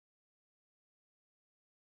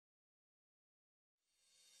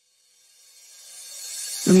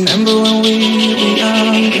Remember when we were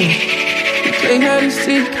younger, we played hide and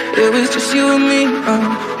seek, it was just you and me.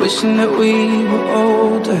 Wishing that we were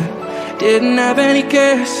older, didn't have any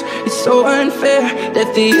cares. It's so unfair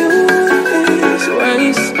that the youth is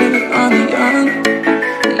wasted on the young.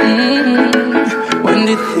 When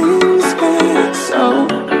did things get so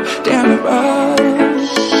damn rough?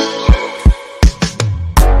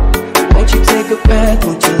 Won't you take a breath,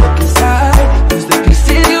 won't you look inside? Use the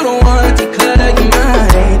pieces you don't want to declutter your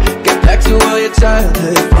mind. Get back to all your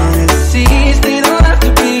childhood fantasies. They don't have to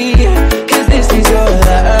be, cause this is your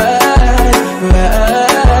life,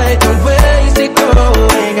 right? Don't waste it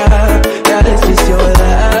growing up. Yeah, this is your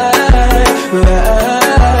life,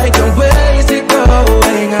 right? Don't waste it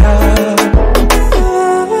growing up.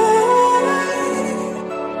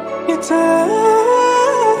 Your time,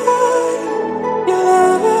 your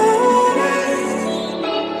life,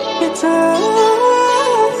 your time.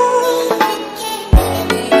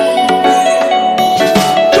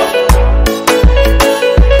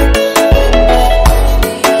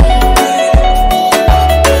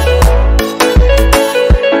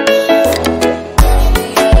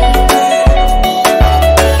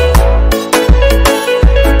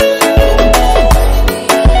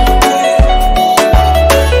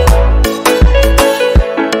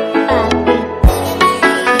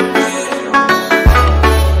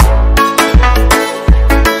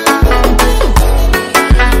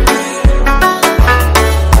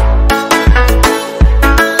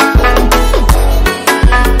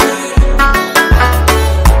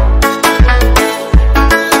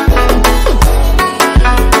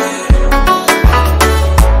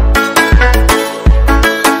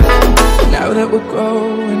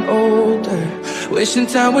 Wishing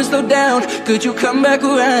time would slow down, could you come back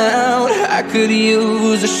around? I could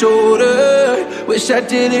use a shoulder, wish I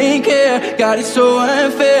didn't care. God, it's so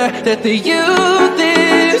unfair that the youth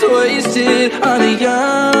is wasted on the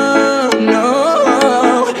young. No,